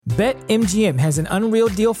BetMGM has an unreal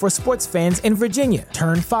deal for sports fans in Virginia.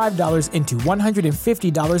 Turn $5 into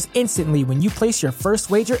 $150 instantly when you place your first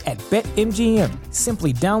wager at BetMGM.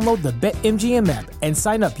 Simply download the BetMGM app and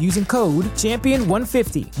sign up using code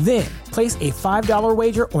Champion150. Then, place a $5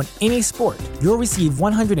 wager on any sport. You'll receive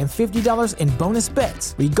 $150 in bonus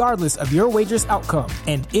bets, regardless of your wager's outcome.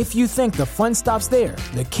 And if you think the fun stops there,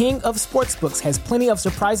 the King of Sportsbooks has plenty of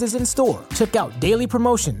surprises in store. Check out daily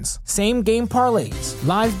promotions, same-game parlays,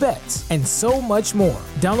 live bets, and so much more.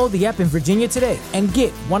 Download the app in Virginia today and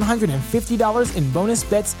get $150 in bonus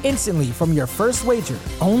bets instantly from your first wager.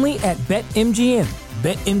 Only at BetMGM.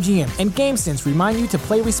 BetMGM and GameSense remind you to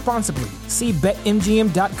play responsibly. See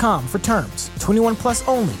BetMGM.com for terms. 21 plus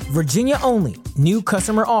only. Virginia only. New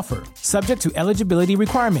customer offer. Subject to eligibility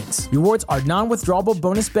requirements. Rewards are non-withdrawable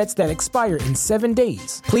bonus bets that expire in 7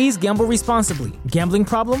 days. Please gamble responsibly. Gambling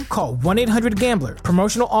problem? Call 1-800-GAMBLER.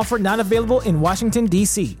 Promotional offer not available in Washington,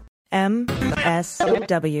 D.C.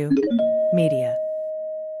 MSW Media.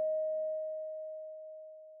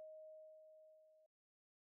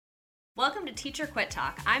 Welcome to Teacher Quit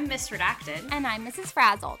Talk. I'm Miss Redacted. And I'm Mrs.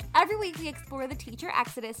 Frazzled. Every week we explore the teacher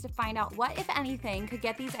exodus to find out what, if anything, could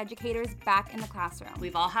get these educators back in the classroom.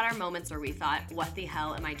 We've all had our moments where we thought, what the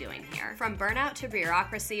hell am I doing here? From burnout to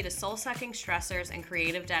bureaucracy to soul-sucking stressors and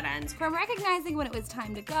creative dead ends. From recognizing when it was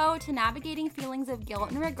time to go to navigating feelings of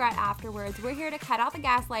guilt and regret afterwards, we're here to cut out the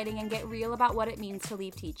gaslighting and get real about what it means to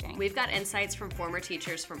leave teaching. We've got insights from former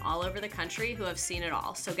teachers from all over the country who have seen it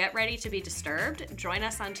all. So get ready to be disturbed. Join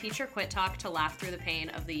us on Teacher Quit Talk to laugh through the pain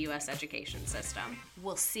of the U.S. education system.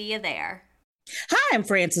 We'll see you there. Hi, I'm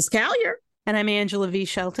Frances Callier. And I'm Angela V.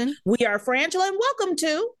 Shelton. We are Frangela, and welcome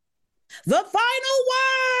to The Final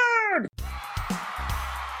Word.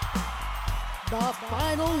 The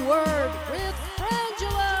Final Word with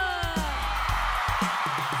Frangela.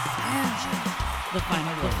 The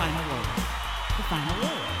final word. The final word. The final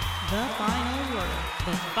word. The final word.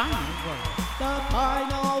 The final word. The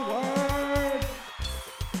Final Word.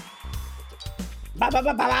 Ba, ba,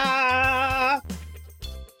 ba, ba, ba. I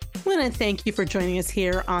want to thank you for joining us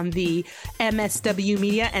here on the MSW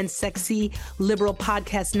Media and Sexy Liberal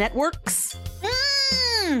Podcast Networks.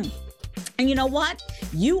 And you know what?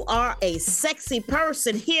 You are a sexy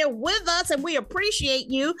person here with us, and we appreciate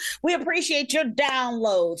you. We appreciate your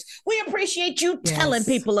downloads. We appreciate you telling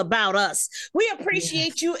people about us. We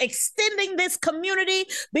appreciate you extending this community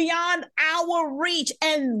beyond our reach,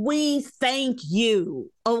 and we thank you.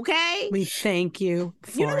 Okay? We thank you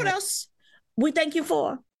for You know what else we thank you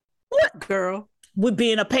for? What, girl? We're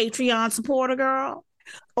being a Patreon supporter, girl.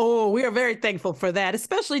 Oh, we are very thankful for that,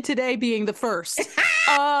 especially today being the first. Thank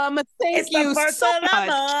you so much.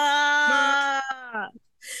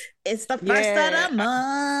 It's the first of the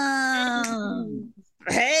month.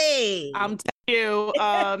 Hey, I'm telling you,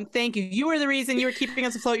 thank you. You are the reason. You are keeping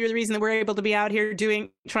us afloat. You're the reason that we're able to be out here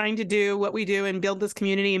trying to do what we do and build this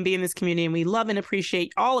community and be in this community. And we love and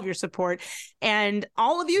appreciate all of your support. And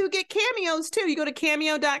all of you get cameos too. You go to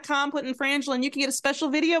cameo.com, put in Frangela, and you can get a special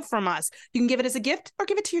video from us. You can give it as a gift or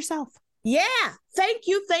give it to yourself. Yeah. Thank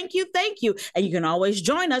you. Thank you. Thank you. And you can always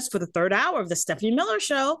join us for the third hour of the Stephanie Miller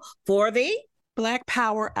Show for the Black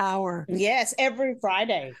Power Hour. Yes, every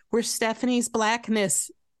Friday. Where Stephanie's blackness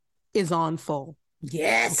is on full.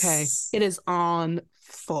 Yes. Okay. It is on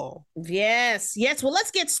full. Yes. Yes. Well,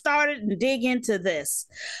 let's get started and dig into this.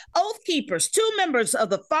 Oath Keepers, 2 members of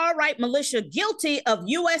the far-right militia guilty of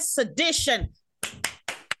U.S. sedition.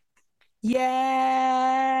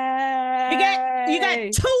 Yeah. You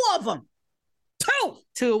got 2 of them.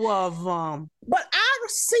 2 of them. But I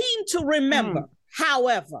seem to remember,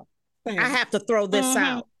 however, I have to throw this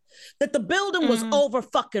out, that the building was over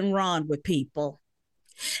fucking run with people.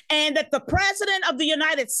 And that the president of the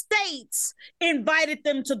United States invited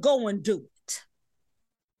them to go and do it.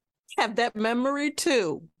 Have that memory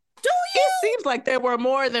too. Do you? It seems like there were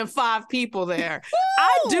more than 5 people there.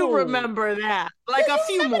 I do remember that. Like a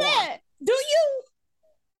few more. That? Do you?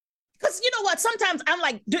 Because you know what? Sometimes I'm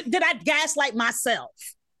like, did I gaslight myself?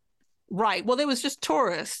 Right. Well, there was just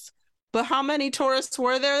tourists. But how many tourists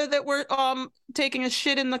were there that were taking a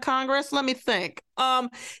shit in the Congress? Let me think. No,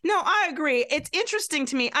 I agree. It's interesting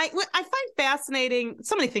to me. I find fascinating,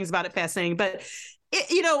 so many things about it fascinating, but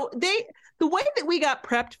the way that we got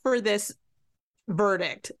prepped for this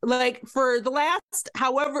verdict, like for the last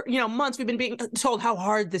however months, we've been being told how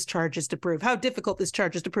hard this charge is to prove, how difficult this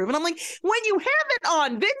charge is to prove. And I'm like, when you have it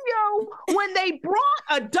on video, when they brought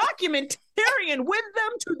a documentarian with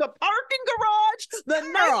them to the parking garage the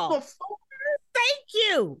night before. Thank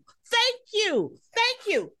you.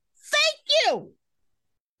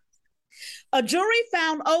 A jury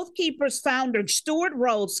found Oath Keepers founder Stuart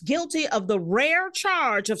Rhodes guilty of the rare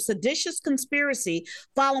charge of seditious conspiracy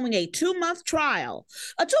following a 2-month trial.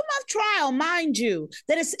 A 2-month trial, mind you,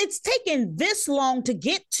 that it's taken this long to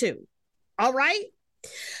get to. All right?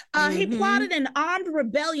 He plotted an armed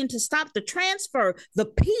rebellion to stop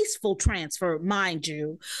the peaceful transfer, mind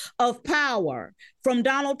you, of power from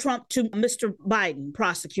Donald Trump to Mr. Biden,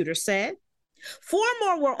 prosecutors said. 4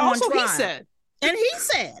 more were on also, trial. he said. And he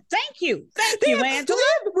said, thank you, Angela.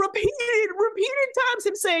 Repeated times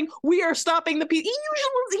him saying, we are stopping the peace.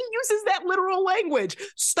 He uses that literal language.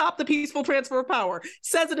 Stop the peaceful transfer of power.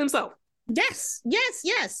 Says it himself. Yes.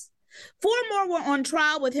 4 more were on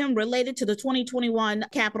trial with him related to the 2021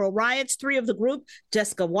 Capitol riots. 3 of the group,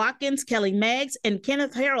 Jessica Watkins, Kelly Meggs, and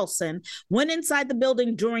Kenneth Harrelson, went inside the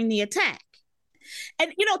building during the attack.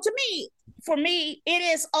 And, for me, it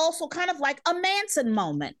is also kind of like a Manson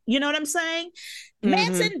moment. You know what I'm saying?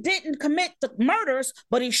 Manson didn't commit the murders,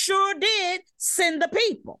 but he sure did send the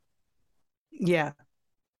people. Yeah.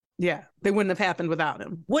 They wouldn't have happened without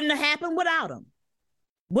him. Wouldn't have happened without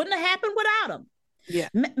him. Yeah.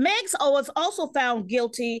 Meggs was also found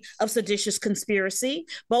guilty of seditious conspiracy.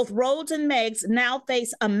 Both Rhodes and Meggs now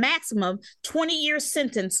face a maximum 20-year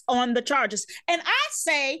sentence on the charges. And I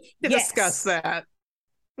say discuss that.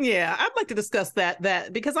 Yeah, I'd like to discuss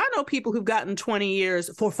that because I know people who've gotten 20 years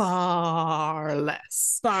for far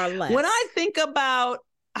less. When I think about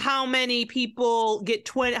how many people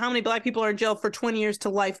how many Black people are in jail for 20 years to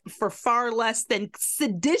life for far less than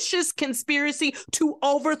seditious conspiracy to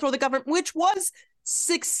overthrow the government, which was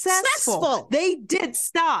successful. They did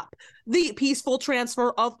stop the peaceful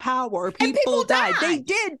transfer of power. People died. They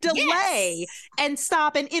did delay and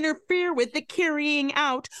stop and interfere with the carrying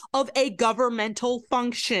out of a governmental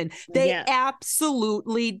function. They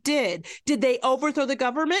absolutely did. Did they overthrow the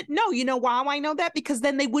government? No. You know why I know that? Because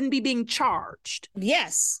then they wouldn't be being charged.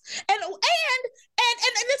 Yes. And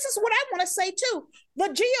this is what I want to say too. The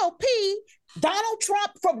GOP,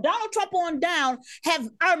 from Donald Trump on down, have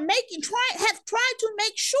tried to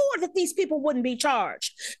make sure that these people wouldn't be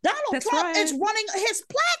charged. Donald Trump is running his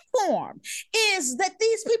platform is that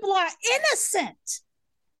these people are innocent.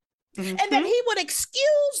 And that he would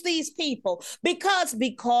excuse these people because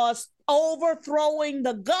overthrowing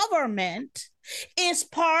the government is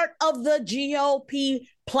part of the GOP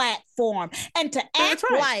platform. And to act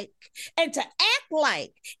like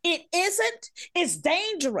it isn't is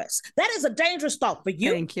dangerous. That is a dangerous thought for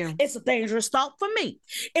you. Thank you. It's a dangerous thought for me.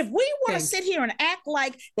 If we want to sit here and act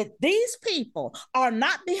like that these people are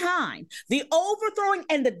not behind the overthrowing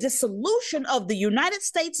and the dissolution of the United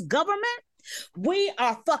States government, we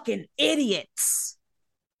are fucking idiots.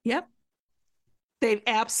 Yep. They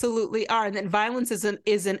absolutely are. And then violence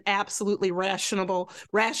is an absolutely rational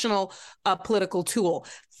political tool.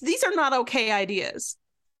 These are not okay ideas.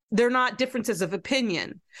 They're not differences of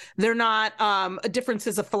opinion. They're not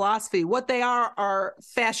differences of philosophy. What they are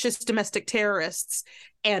fascist domestic terrorists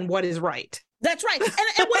and what is right. That's right.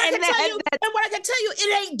 And what I can tell you,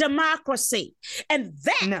 it ain't democracy. And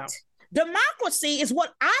democracy is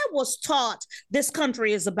what I was taught this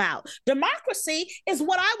country is about. Democracy is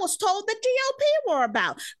what I was told the GOP were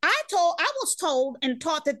about. I was told and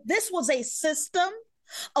taught that this was a system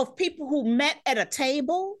of people who met at a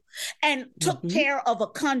table and took care of a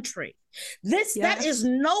country. That is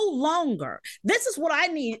no longer. This is what I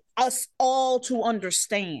need us all to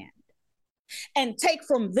understand and take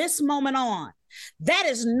from this moment on. That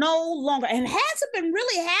is no longer, and hasn't been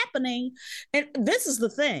really happening. And this is the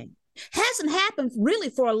thing. Hasn't happened really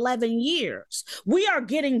for 11 years. We are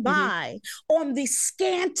getting by on the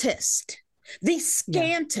scantest.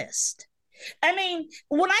 I mean,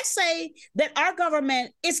 when I say that our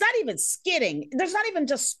government, it's not even skidding. There's not even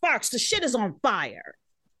just sparks. The shit is on fire.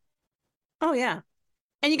 Oh, yeah.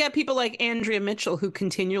 And you got people like Andrea Mitchell who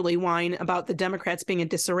continually whine about the Democrats being in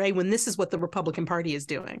disarray when this is what the Republican Party is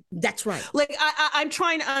doing. That's right. Like, I'm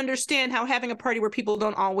trying to understand how having a party where people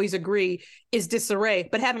don't always agree is disarray,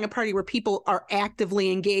 but having a party where people are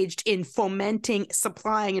actively engaged in fomenting,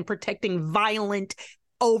 supplying, and protecting violent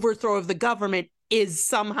overthrow of the government is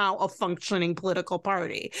somehow a functioning political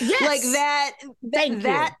party. Yes. Like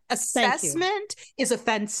that assessment is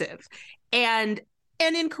offensive and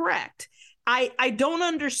incorrect. I don't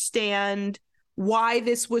understand why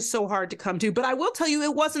this was so hard to come to, but I will tell you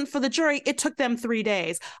it wasn't for the jury. It took them 3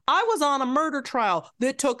 days. I was on a murder trial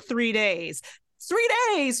that took 3 days. 3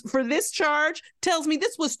 days for this charge tells me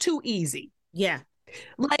this was too easy. Yeah.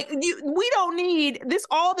 Like we don't need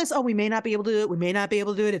all this. Oh, we may not be able to do it. We may not be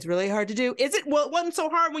able to do it. It's really hard to do. Is it? Well, it wasn't so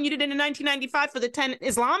hard when you did it in 1995 for the 10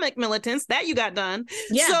 Islamic militants that you got done.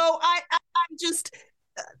 Yeah. So I'm just,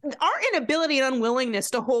 our inability and unwillingness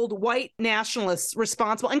to hold white nationalists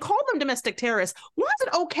responsible and call them domestic terrorists. Why is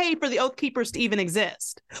it okay for the Oath Keepers to even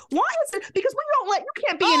exist? Why is it? Because we don't let, you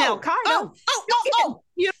can't be in Al Qaeda.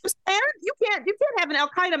 You understand? You can't have an Al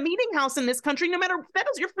Qaeda meeting house in this country. No matter, that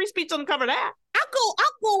is, your free speech doesn't cover that. I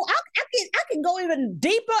can go even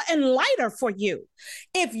deeper and lighter for you.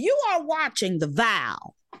 If you are watching The Vow,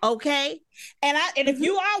 okay, and if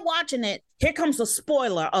you are watching it, here comes a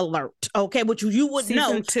spoiler alert, okay, which you would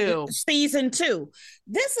know. Season 2.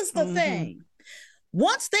 This is the thing.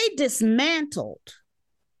 Once they dismantled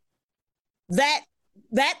that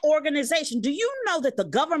organization, do you know that the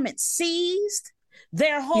government seized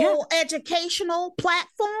their whole educational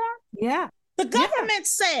platform? Yeah. The government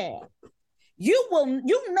said, you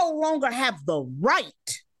no longer have the right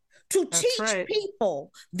to teach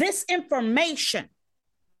people this information.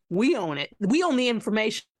 We own it. We own the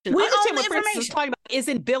information. We own the information. Is talking about is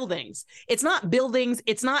in buildings. It's not buildings.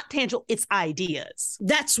 It's not tangible. It's ideas.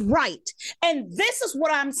 That's right. And this is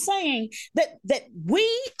what I'm saying, that we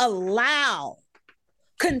allow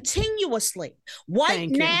continuously white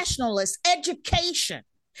nationalist education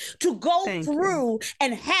to go through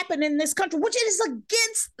and happen in this country, which it is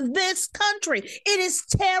against this country. It is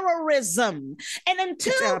terrorism. And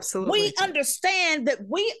until we understand that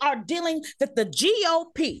we are dealing with the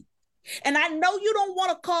GOP, and I know you don't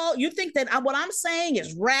want to you think that what I'm saying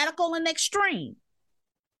is radical and extreme,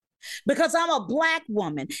 because I'm a Black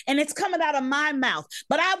woman and it's coming out of my mouth.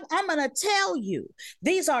 But I'm going to tell you,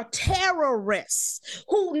 these are terrorists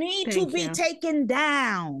who need to be taken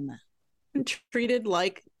down. Treated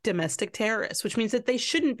like domestic terrorists, which means that they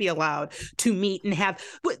shouldn't be allowed to meet and have.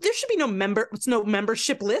 There should be no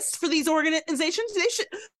membership list for these organizations.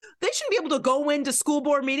 They shouldn't be able to go into school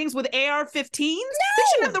board meetings with AR-15s. No. They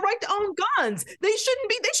shouldn't have the right to own guns. They should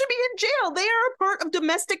be in jail. They are a part of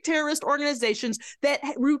domestic terrorist organizations that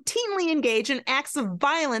routinely engage in acts of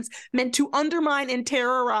violence meant to undermine and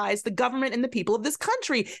terrorize the government and the people of this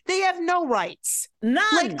country. They have no rights. None.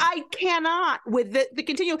 Like, I cannot with the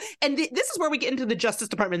continue. And this is where we get into the Justice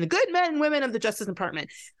Department, the good men and women of the Justice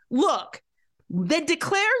Department. Look, they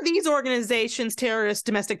declare these organizations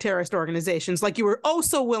domestic terrorist organizations, like you were oh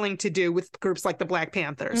so willing to do with groups like the Black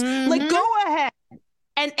Panthers. Like, go ahead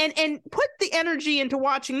and put the energy into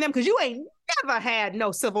watching them, because you ain't never had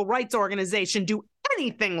no civil rights organization do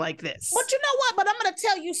anything like this. But you know what? But I'm going to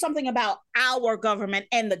tell you something about our government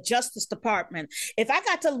and the Justice Department. If I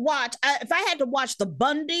had to watch the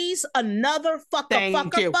Bundys, another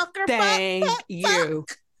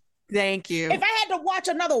Thank you. If I had to watch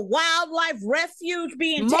another wildlife refuge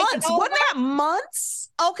being taken over. Wasn't that months?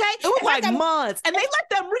 Okay. It was like months. And they let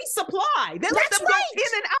them resupply. They let them go in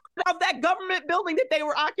and out of that government building that they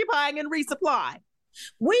were occupying and resupply.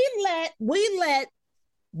 We let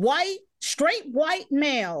straight white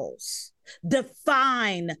males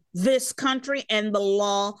define this country and the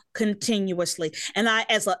law continuously. And I,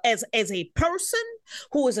 as a person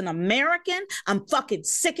who is an American, I'm fucking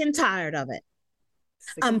sick and tired of it.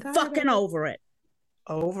 I'm fucking over it.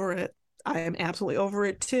 Over it. I am absolutely over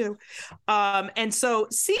it too. And so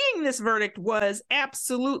seeing this verdict was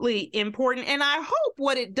absolutely important. And I hope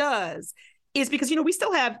what it does is, because, you know, we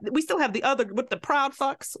still have the other, with the proud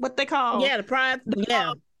fucks, what they call. Yeah, the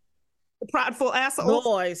prideful assholes.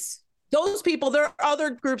 Boys. Those people, there are other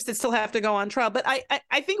groups that still have to go on trial. But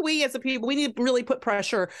I think we as a people, we need to really put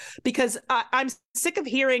pressure, because I'm sick of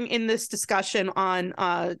hearing in this discussion on,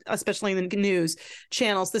 especially in the news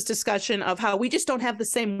channels, this discussion of how we just don't have the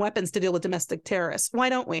same weapons to deal with domestic terrorists. Why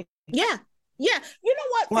don't we? Yeah. You know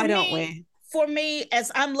what? Why don't we? For me,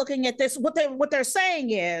 as I'm looking at this, what they're saying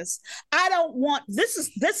is, I don't want, this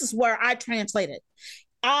is where I translate it.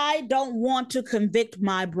 I don't want to convict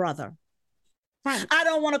my brother. Right. I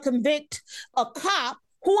don't want to convict a cop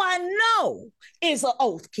who I know is an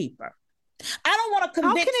oath keeper. I don't want to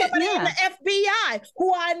convict somebody in the FBI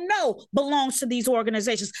who I know belongs to these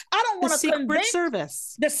organizations. I don't want to convict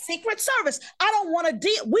the Secret Service. I don't want to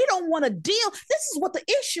deal. We don't want to deal. This is what the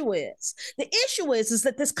issue is. The issue is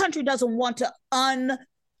that this country doesn't want to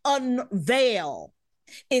unveil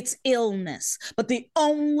its illness. But the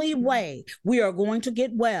only way we are going to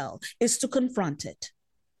get well is to confront it.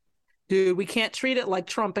 Dude, we can't treat it like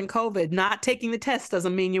Trump and COVID. Not taking the test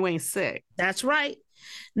doesn't mean you ain't sick. That's right.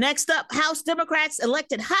 Next up, House Democrats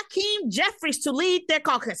elected Hakeem Jeffries to lead their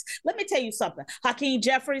caucus. Let me tell you something. Hakeem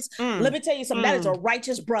Jeffries, let me tell you something. That is a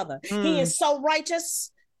righteous brother. He is so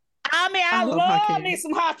righteous. I mean, I love me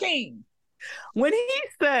some Hakeem. When he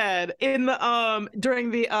said in the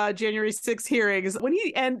during the January 6th hearings, when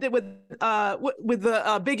he ended with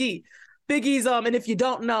the Biggie's and if you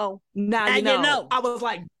don't know, now you know. I was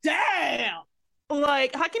like, damn.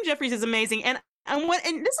 Like Hakeem Jeffries is amazing. And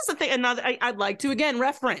this is the thing, I'd like to again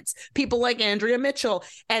reference people like Andrea Mitchell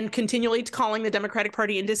and continually calling the Democratic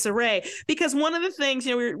Party in disarray, because one of the things,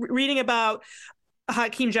 we're reading about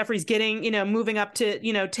Hakeem Jeffries getting, moving up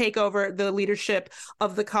to, take over the leadership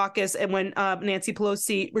of the caucus. And when Nancy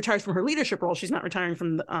Pelosi retires from her leadership role, she's not retiring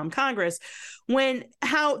from the, Congress,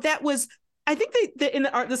 how that was, I think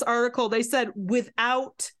this article, they said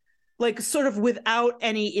without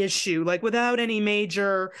any issue, like without any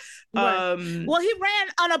major. Well, he ran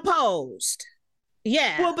unopposed.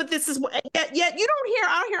 Yeah. Well, but this is yet you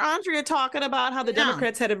I don't hear Andrea talking about how the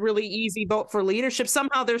Democrats had a really easy vote for leadership.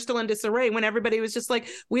 Somehow they're still in disarray when everybody was just like,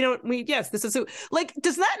 this is who. Like,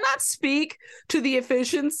 does that not speak to the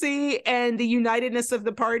efficiency and the unitedness of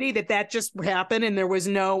the party that just happened and there was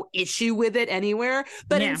no issue with it anywhere?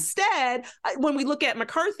 But instead, when we look at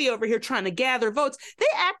McCarthy over here trying to gather votes, they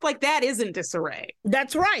act like that isn't disarray.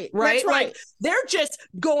 That's right. Right. That's right. Like, they're just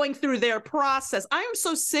going through their process. I am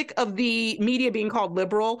so sick of the media being called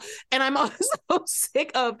liberal, and I'm also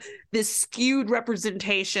sick of this skewed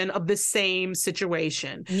representation of the same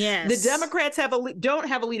situation. Yes, the Democrats don't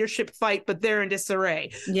have a leadership fight, but they're in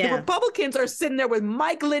disarray. The Republicans are sitting there with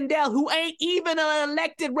Mike Lindell, who ain't even an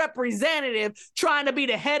elected representative, trying to be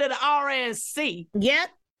the head of the RNC. Yep.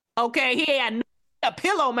 Okay, he had a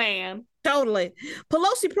pillow man. Totally.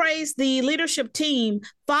 Pelosi praised the leadership team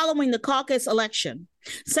following the caucus election,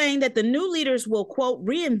 saying that the new leaders will, quote,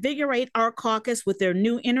 reinvigorate our caucus with their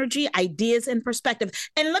new energy, ideas, and perspective.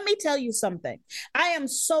 And let me tell you something. I am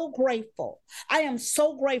so grateful.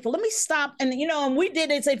 Let me stop. And, and we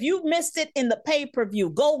did it. If you missed it in the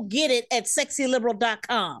pay-per-view, go get it at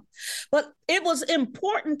sexyliberal.com. But it was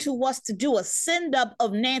important to us to do a send-up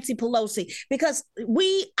of Nancy Pelosi because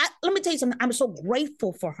let me tell you something. I'm so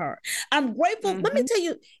grateful for her. I'm grateful. Let me tell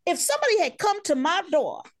you, if somebody had come to my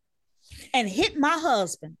door and hit my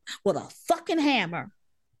husband with a fucking hammer.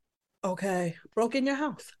 Okay. Broke in your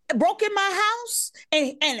house. Broke in my house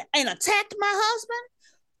and attacked my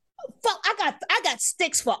husband. Fuck, I got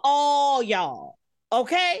sticks for all y'all.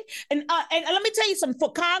 Okay? And let me tell you something,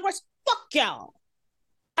 for Congress, fuck y'all.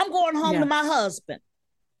 I'm going home to my husband.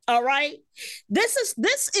 All right? This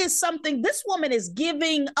is something, this woman is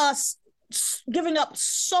giving up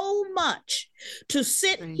so much to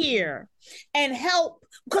sit here and help,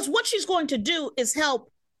 because what she's going to do is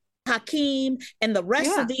help Hakeem and the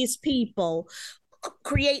rest of these people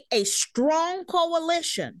create a strong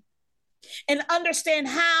coalition and understand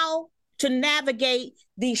how to navigate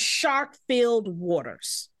these shark-filled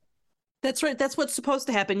waters. That's right. That's what's supposed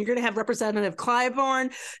to happen. You're going to have Representative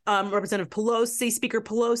Clyburn, Representative Pelosi, Speaker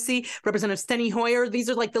Pelosi, Representative Steny Hoyer. These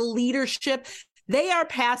are like the leadership. They are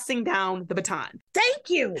passing down the baton. Thank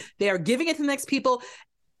you. They are giving it to the next people,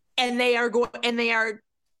 and they are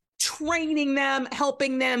training them,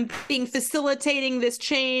 helping them, facilitating this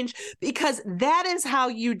change, because that is how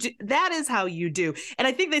you do. And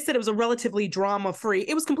I think they said it was a relatively drama-free.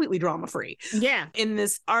 It was completely drama-free. Yeah. In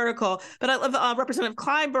this article. But I love Representative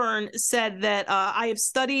Clyburn said that I have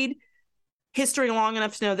studied history long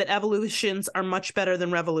enough to know that evolutions are much better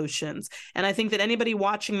than revolutions. And I think that anybody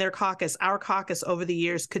watching our caucus over the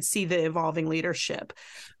years could see the evolving leadership.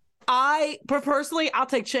 I'll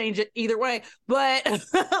take change either way, but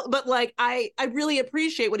like I really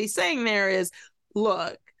appreciate what he's saying there is,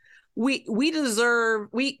 look, we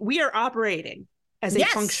are operating as a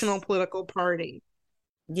functional political party,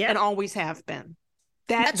 and always have been.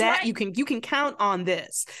 That right. you can count on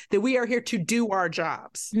this, that we are here to do our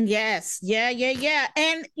jobs. Yes. Yeah.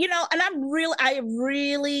 And, and I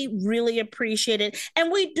really appreciate it.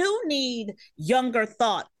 And we do need younger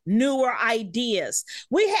thought, newer ideas.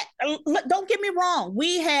 Don't get me wrong,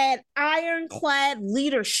 we had ironclad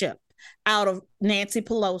leadership out of Nancy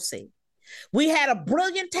Pelosi. We had a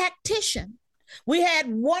brilliant tactician. We had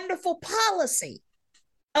wonderful policy,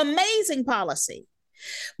 amazing policy.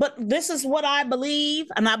 But this is what I believe,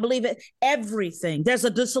 and I believe it, everything. There's a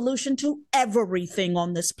dissolution to everything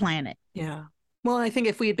on this planet. Yeah. Well, I think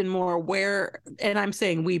if we had been more aware, and I'm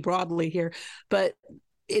saying we broadly here, but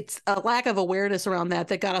it's a lack of awareness around that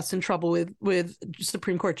got us in trouble with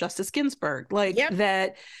Supreme Court Justice Ginsburg. Like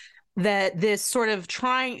that this sort of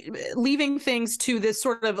leaving things to this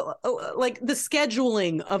sort of like the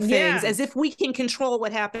scheduling of things as if we can control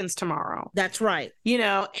what happens tomorrow. That's right.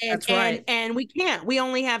 And we can't. We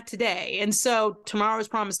only have today. And so tomorrow is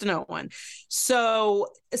promised to no one. So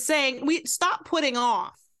saying we stop putting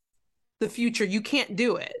off the future, you can't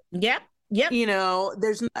do it. Yep.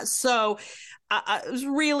 There's so it was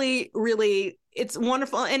really, really, it's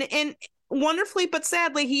wonderful. And wonderfully, but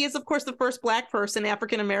sadly, he is, of course, the first Black person,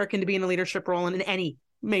 African-American, to be in a leadership role in any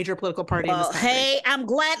major political party in this country. Hey, I'm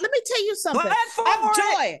glad. Let me tell you something.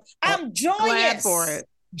 I'm joyous. Glad for it.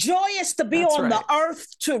 Joyous to be on the earth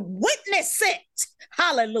to witness it.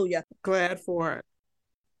 Hallelujah. Glad for it.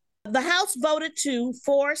 The House voted to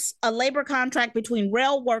force a labor contract between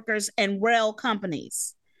rail workers and rail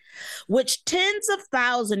companies, which tens of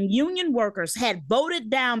thousands union workers had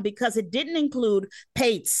voted down because it didn't include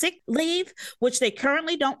paid sick leave, which they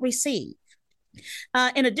currently don't receive.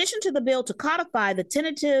 In addition to the bill to codify the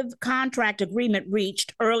tentative contract agreement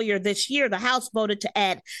reached earlier this year, the House voted to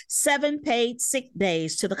add 7 paid sick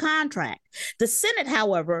days to the contract. The Senate,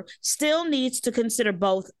 however, still needs to consider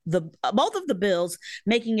both of the bills,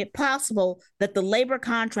 making it possible that the labor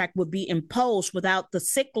contract would be imposed without the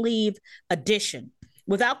sick leave addition.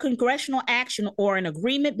 Without congressional action or an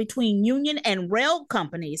agreement between union and rail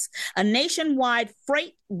companies, a nationwide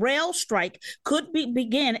freight rail strike could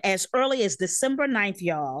begin as early as December 9th,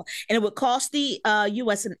 y'all. And it would cost the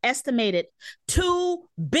U.S. an estimated $2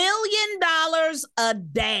 billion a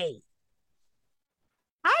day.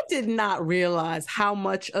 I did not realize how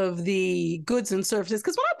much of the goods and services,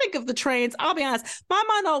 because when I think of the trains, I'll be honest, my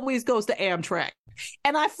mind always goes to Amtrak.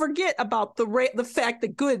 And I forget about the fact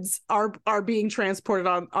that goods are being transported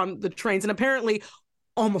on the trains, and apparently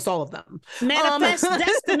almost all of them. Manifest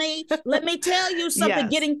destiny. Let me tell you something.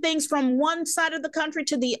 Yes. Getting things from one side of the country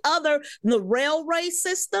to the other, the railway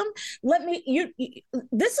system.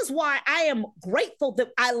 This is why I am grateful that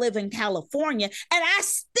I live in California, and I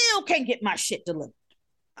still can't get my shit delivered.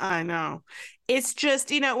 I know. It's just,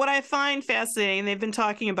 what I find fascinating, they've been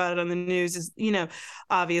talking about it on the news, is,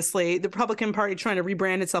 obviously the Republican Party trying to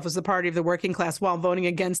rebrand itself as the party of the working class while voting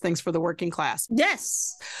against things for the working class.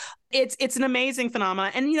 Yes. It's an amazing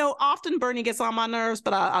phenomenon. And, often Bernie gets on my nerves,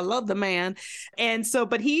 but I love the man. And so,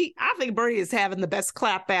 I think Bernie is having the best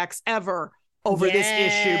clapbacks ever over this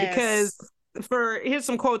issue, because here's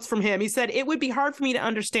some quotes from him. He said, "It would be hard for me to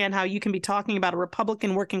understand how you can be talking about a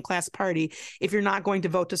Republican working class party if you're not going to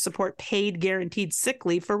vote to support paid guaranteed sick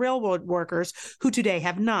leave for railroad workers who today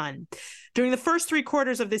have none." During the first 3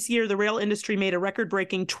 quarters of this year, the rail industry made a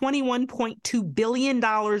record-breaking $21.2 billion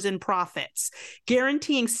in profits.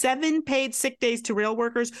 Guaranteeing 7 paid sick days to rail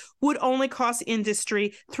workers would only cost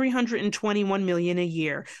industry $321 million a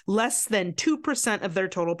year, less than 2% of their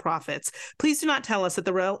total profits. Please do not tell us that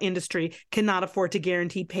the rail industry cannot afford to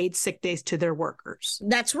guarantee paid sick days to their workers.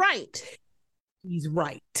 That's right. He's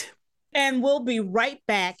right. And we'll be right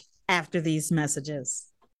back after these messages.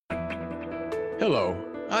 Hello.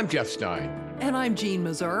 I'm Jeff Stein. And I'm Jean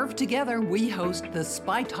Meserve. Together, we host the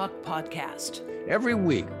Spy Talk podcast. Every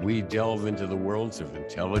week, we delve into the worlds of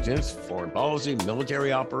intelligence, foreign policy,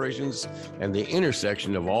 military operations, and the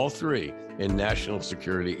intersection of all three in national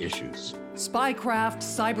security issues. Spycraft,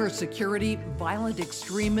 cybersecurity, violent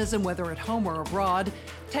extremism, whether at home or abroad,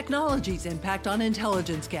 technology's impact on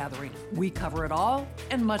intelligence gathering. We cover it all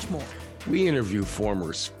and much more. We interview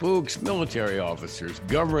former spooks, military officers,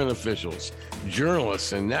 government officials,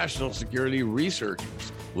 journalists, and national security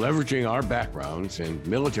researchers, leveraging our backgrounds in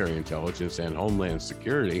military intelligence and homeland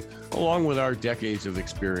security, along with our decades of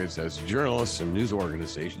experience as journalists and news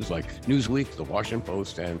organizations like Newsweek, The Washington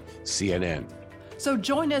Post, and CNN. So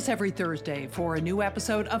join us every Thursday for a new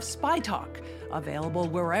episode of Spy Talk, available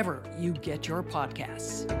wherever you get your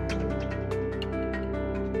podcasts.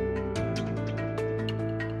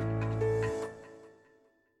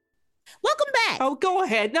 Welcome back. Oh, go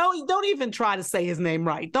ahead. No, don't even try to say his name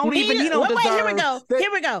right. Don't even, you don't wait, deserve.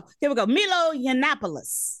 Here we go. Milo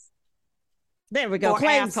Yiannopoulos. There we go.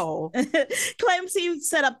 Asshole. Claims he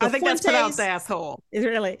set up the I think Fuentes. that's pronounced asshole.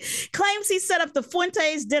 Really. Claims he set up the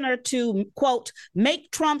Fuentes dinner to, quote,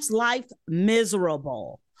 make Trump's life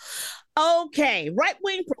miserable. Okay,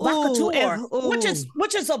 right-wing provocateur,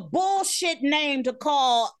 which is a bullshit name to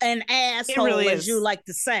call an asshole, really as is. you like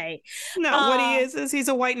to say. No, what he is he's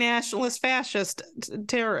a white nationalist fascist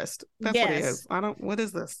terrorist. That's what he is. What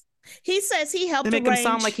is this? He says he helped They make arrange... him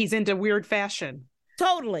sound like he's into weird fashion.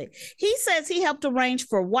 Totally. He says he helped arrange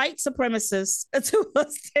for white supremacists to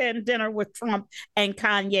attend dinner with Trump and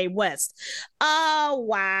Kanye West. Oh,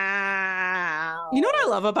 wow. You know what I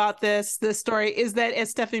love about this story is that, as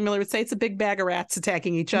Stephanie Miller would say, it's a big bag of rats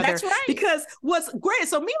attacking each other. That's right. Because what's great,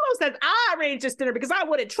 so Milo says, I arranged this dinner because I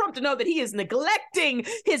wanted Trump to know that he is neglecting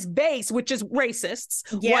his base, which is racists,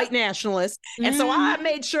 white nationalists. And so I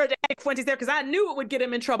made sure that Nick Fuentes there because I knew it would get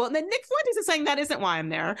him in trouble. And then Nick Fuentes is saying that isn't why I'm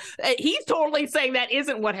there. He's totally saying that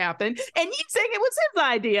isn't what happened. And he's saying it was his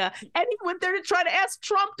idea. And he went there to try to ask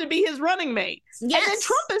Trump to be his running mate. Yes. And then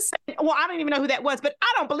Trump is saying, well, I don't even know who that was, but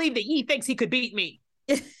I don't believe that he thinks he could beat me.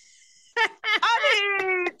 I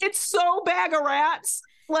mean, it's so bag of rats.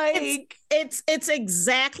 Like it's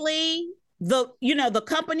exactly the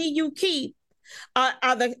company you keep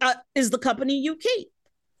is the company you keep.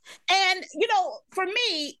 And, for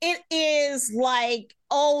me, it is like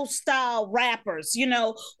old style rappers,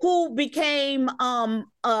 who became,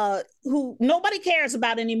 who nobody cares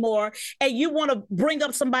about anymore. And you want to bring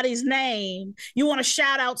up somebody's name. You want to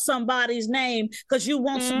shout out somebody's name because you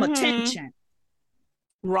want some attention.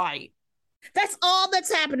 Right. That's all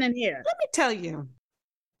that's happening here. Let me tell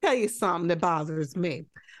you something that bothers me.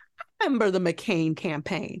 Remember the McCain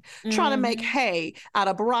campaign trying to make hay out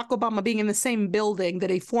of Barack Obama being in the same building that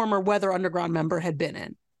a former Weather Underground member had been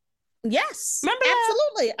in. Yes, remember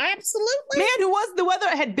that? Absolutely. Man who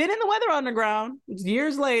had been in the Weather Underground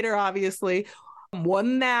years later, obviously,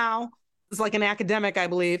 one now. It's like an academic, I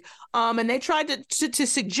believe. And they tried to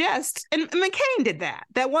suggest, and McCain did that.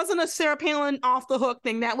 That wasn't a Sarah Palin off the hook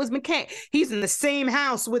thing. That was McCain. He's in the same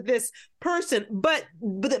house with this person. But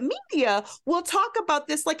the media will talk about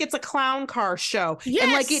this like it's a clown car show. Yes.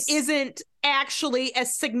 And like it isn't actually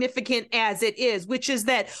as significant as it is, which is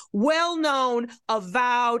that well-known,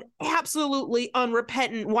 avowed, absolutely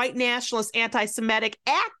unrepentant white nationalist, anti-Semitic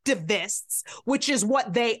activists, which is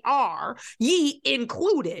what they are, ye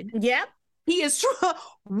included. Yep. He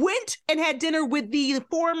went and had dinner with the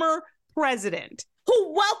former president,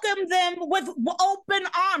 who welcomed them with open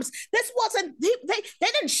arms. This wasn't, they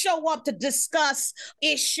didn't show up to discuss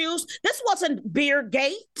issues. This wasn't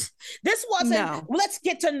Beergate. This wasn't, let's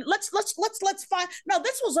find, no,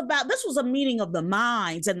 this was a meeting of the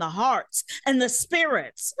minds and the hearts and the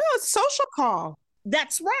spirits. No, it's a social call.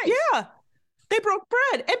 That's right. Yeah. They broke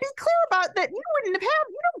bread. And be clear about that. You don't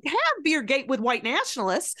have Beergate with white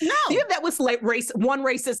nationalists. No. That was like one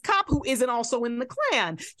racist cop who isn't also in the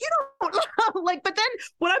Klan. You don't but then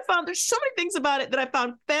what I found, there's so many things about it that I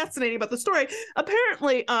found fascinating about the story.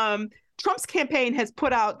 Apparently, Trump's campaign has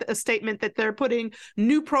put out a statement that they're putting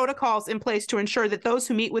new protocols in place to ensure that those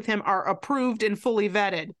who meet with him are approved and fully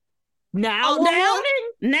vetted. Now?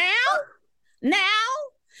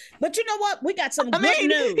 But you know what? We got some good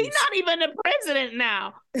news. He's not even the president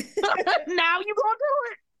now. Now you gonna do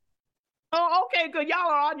it? Oh, okay, good.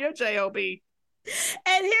 Y'all are on your job.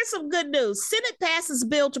 And here's some good news. Senate passes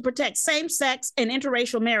bill to protect same-sex and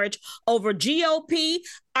interracial marriage over GOP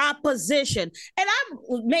opposition. And I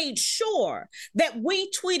made sure that we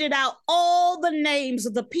tweeted out all the names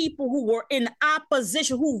of the people who were in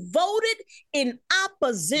opposition, who voted in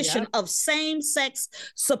opposition of same-sex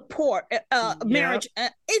support marriage.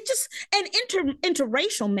 It just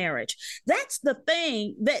interracial marriage. That's the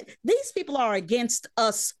thing, that these people are against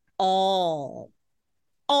us all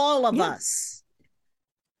of us.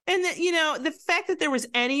 And the fact that there was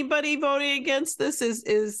anybody voting against this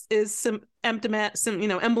is some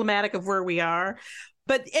emblematic of where we are.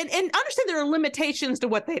 But and understand there are limitations to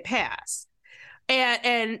what they pass,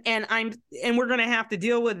 and we're going to have to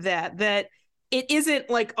deal with that. That it isn't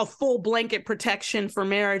like a full blanket protection for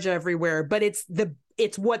marriage everywhere, but it's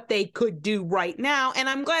what they could do right now. And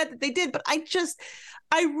I'm glad that they did. But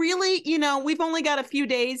I really, we've only got a few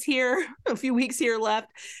weeks here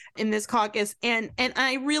left in this caucus. And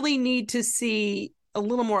I really need to see a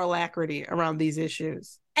little more alacrity around these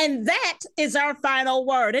issues. And that is our final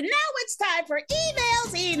word. And now it's time for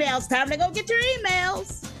emails. Time to go get your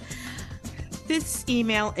emails. This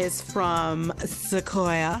email is from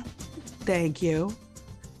Sequoia. Thank you.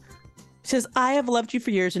 It says, I have loved you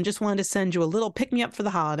for years and just wanted to send you a little pick-me-up for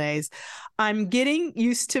the holidays. I'm getting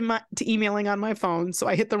used to emailing on my phone, so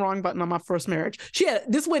I hit the wrong button on my first marriage.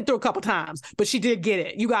 This went through a couple times, but she did get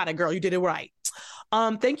it. You got it, girl. You did it right.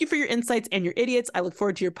 Thank you for your insights and your idiots. I look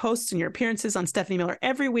forward to your posts and your appearances on Stephanie Miller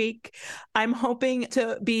every week. I'm hoping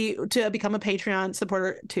to become a Patreon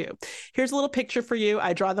supporter too. Here's a little picture for you.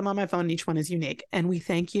 I draw them on my phone. Each one is unique, and we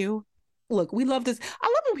thank you. Look, we love this. I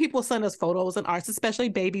love when people send us photos and arts, especially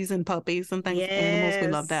babies and puppies and things, animals. We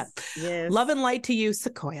love that. Yes. Love and light to you,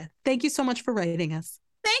 Sequoia. Thank you so much for writing us.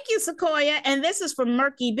 Thank you, Sequoia. And this is from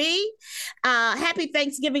Murky B. Happy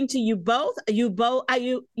Thanksgiving to you both. You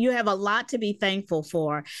have a lot to be thankful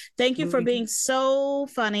for. Thank you for being so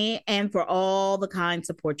funny and for all the kind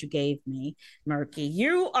support you gave me, Murky.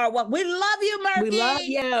 You are what we love you, Murky. We love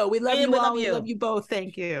you. We love you all. We love you both.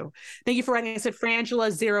 Thank you. Thank you for writing us at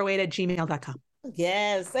frangela08@gmail.com.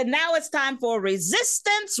 Yes. And now it's time for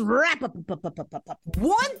resistance wrap up.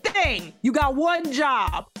 One thing. You got one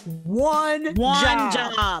job. One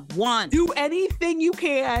job. Do anything you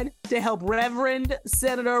can to help Reverend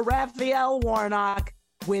Senator Raphael Warnock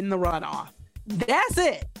win the runoff. That's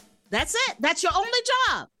it. That's your only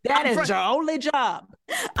job. That is your only job.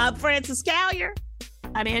 I'm Frances Callier.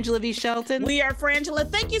 I'm Angela V. Shelton. We are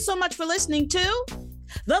Frangela. Thank you so much for listening to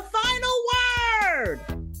The final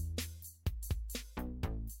word.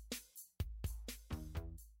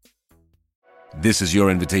 This is your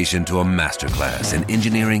invitation to a masterclass in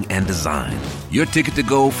engineering and design. Your ticket to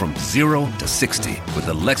go from 0 to 60 with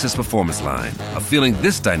the Lexus Performance Line. A feeling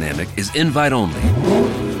this dynamic is invite only.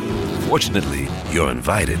 Fortunately, you're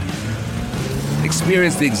invited.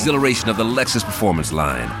 Experience the exhilaration of the Lexus Performance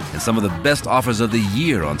Line and some of the best offers of the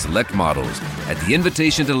year on select models at the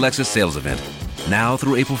Invitation to Lexus sales event, now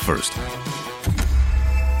through April 1st.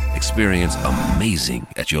 Experience amazing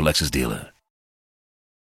at your Lexus dealer.